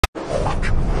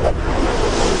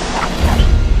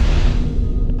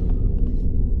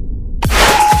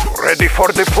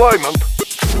for deployment.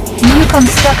 New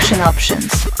construction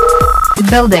options.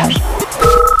 Building.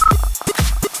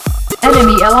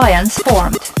 Enemy alliance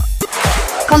formed.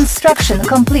 Construction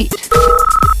complete.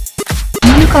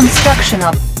 New construction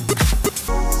options.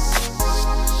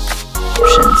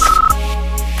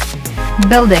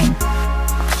 Building.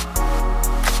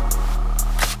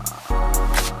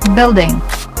 Building.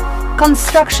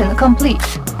 Construction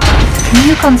complete.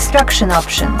 New construction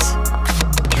options.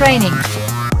 Training.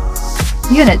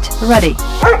 Unit ready.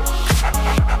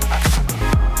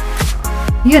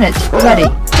 Unit ready.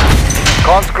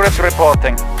 Conscript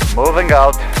reporting. Moving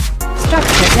out.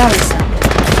 Structure garrison.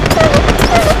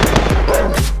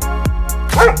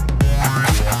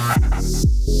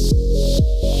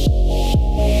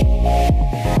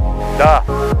 Da.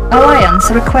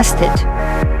 Alliance requested.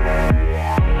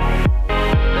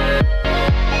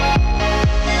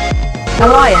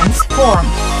 Alliance formed.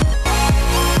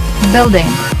 Building.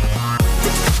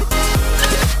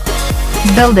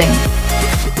 Building.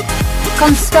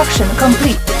 Construction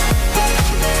complete.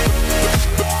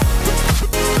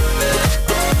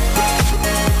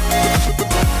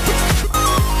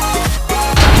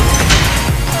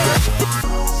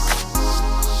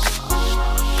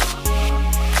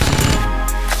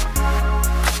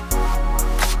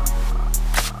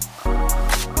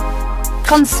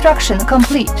 Construction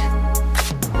complete.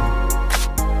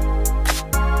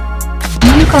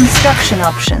 New construction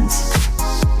options.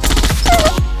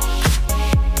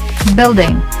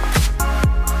 Building.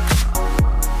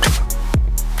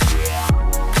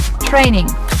 Training.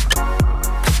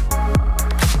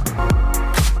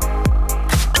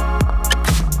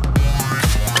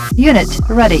 Unit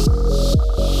ready.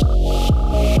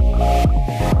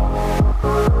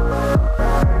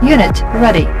 Unit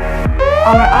ready.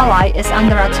 Our ally is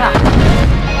under attack.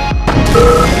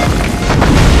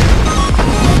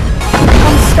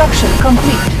 Construction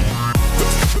complete.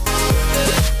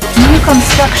 New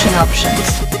construction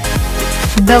options.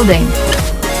 Building.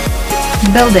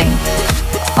 Building.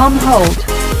 On hold.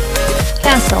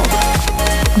 Cancel.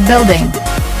 Building.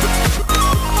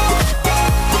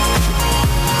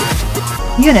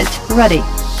 Unit ready.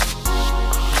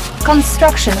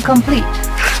 Construction complete.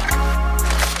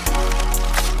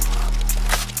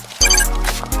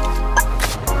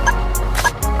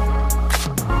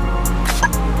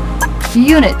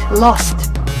 Unit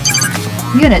lost.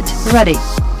 Unit ready.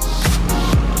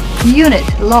 Unit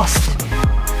lost.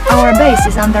 Our base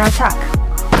is under attack.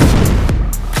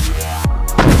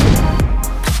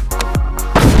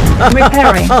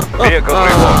 Repairing. Vehicle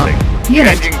reporting.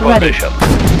 Unit Changing ready. position.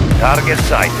 Target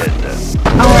sighted.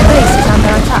 Our base is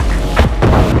under attack.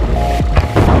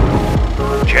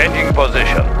 Changing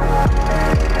position.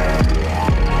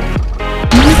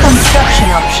 New construction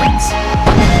options.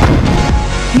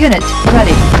 Unit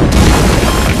ready.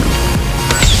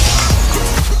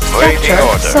 Waiting Structure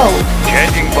order. sold.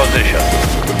 Changing position.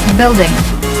 Building.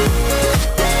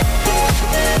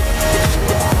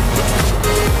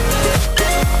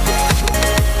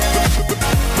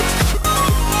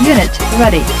 Unit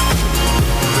ready.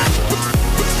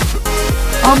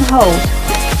 On hold.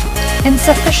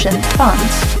 Insufficient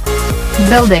funds.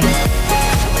 Building.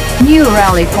 New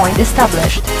rally point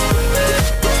established.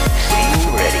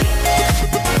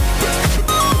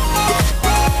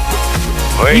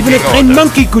 Even a trained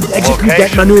monkey could execute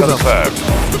that maneuver. Confirmed.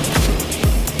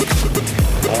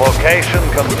 Location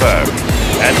confirmed.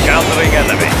 Encountering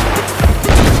enemy.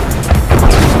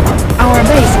 Our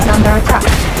base is under attack.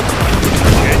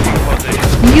 Changing position.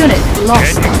 Unit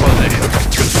lost. Changing position.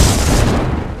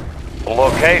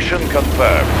 Location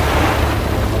confirmed.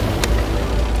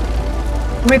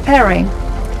 Repairing.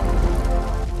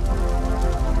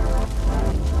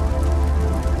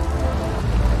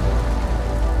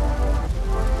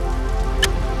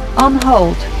 On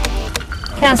hold.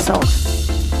 Cancelled.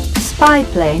 Spy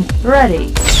plane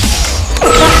ready.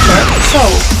 Structure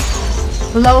sold.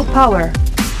 Low power.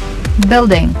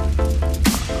 Building.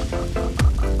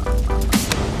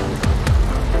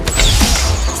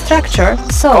 Structure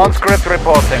sold. Conscript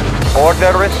reporting.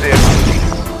 Order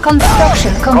received.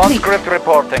 Construction complete. Conscript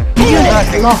reporting.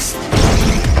 Unit lost.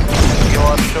 You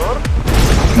are sure?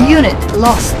 Unit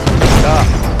lost.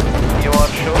 You are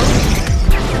sure?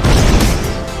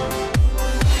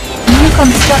 New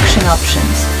construction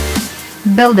options.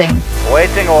 Building.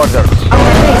 Waiting orders.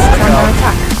 Our base is under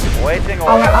attack. Waiting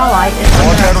Our orders. ally is under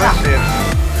Order attack.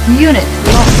 received. Unit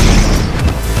lost.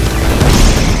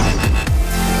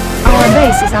 Our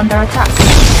base is under attack.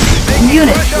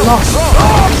 Unit lost.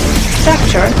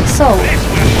 Structure sold.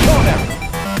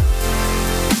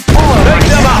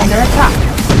 Under attack.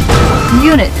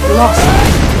 Unit lost.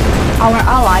 Our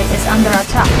ally is under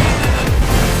attack.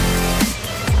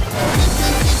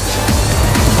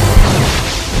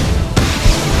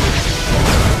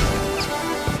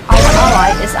 Our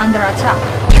ally is under attack.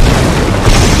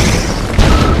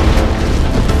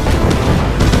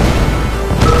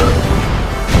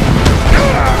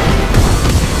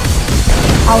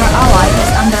 Our ally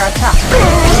is under attack.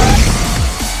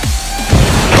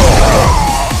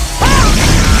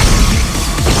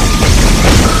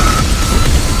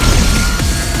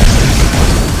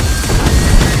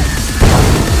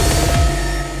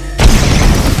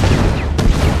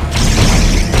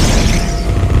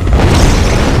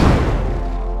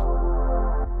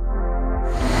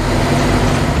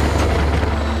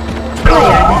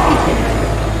 Player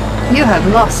defeated. You have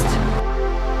lost.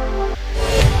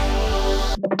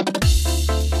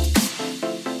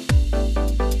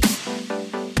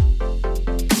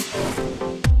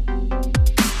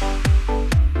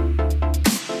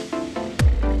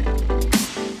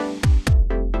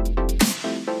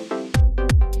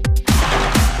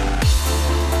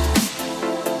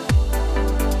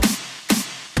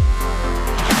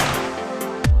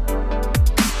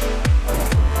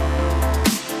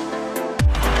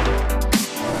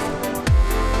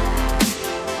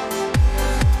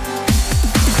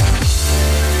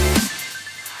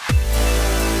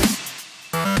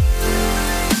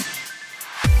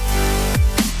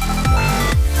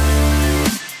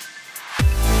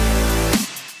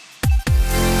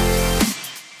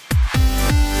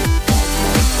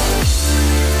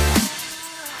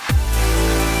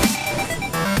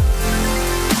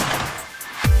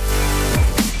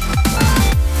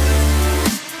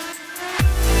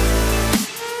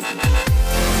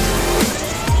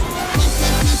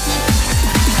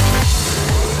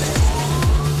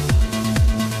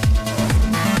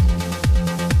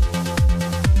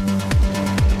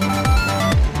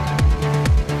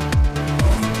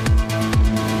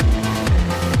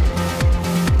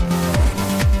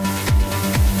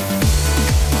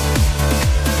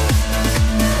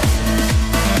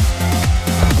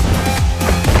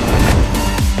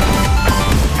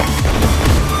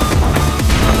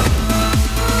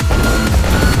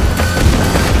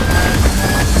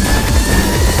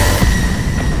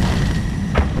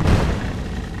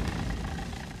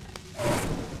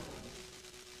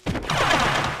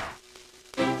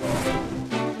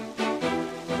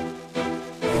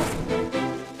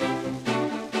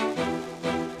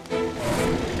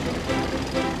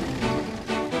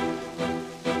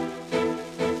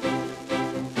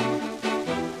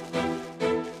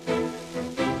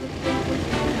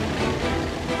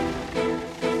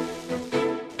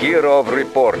 Kirov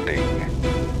reporting.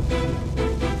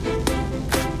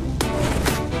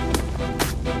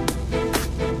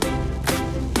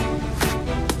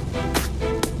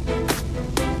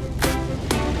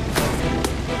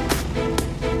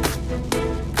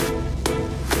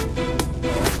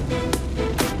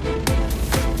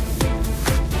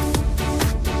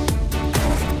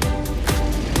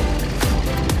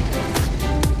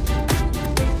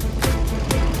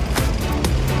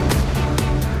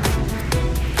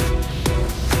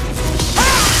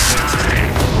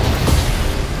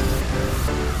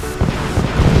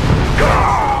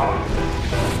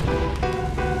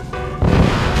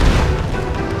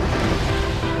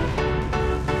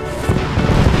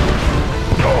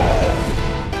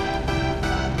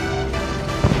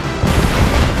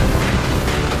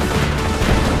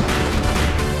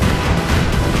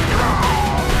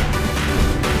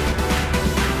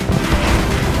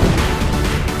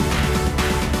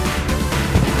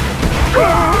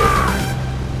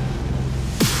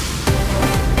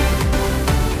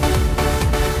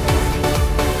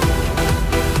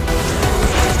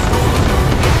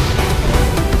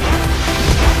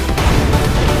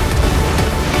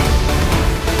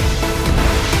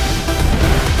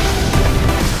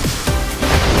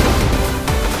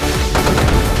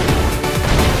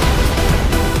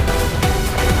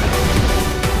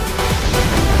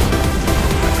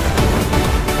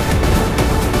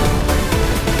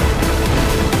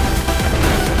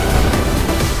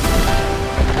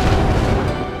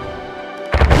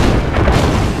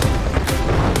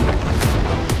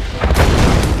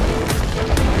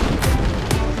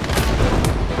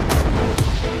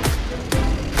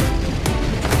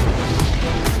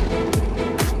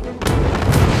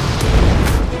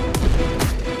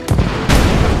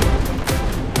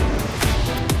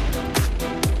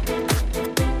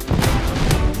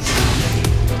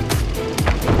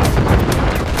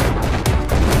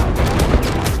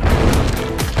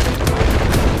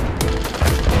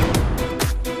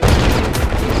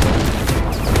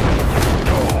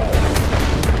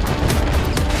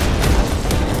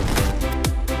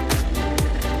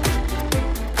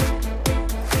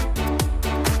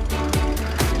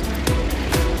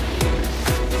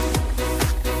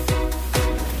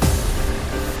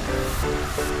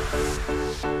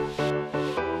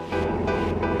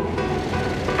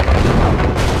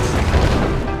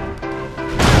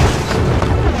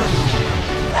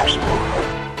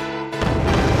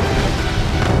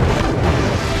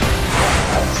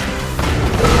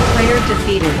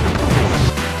 defeated.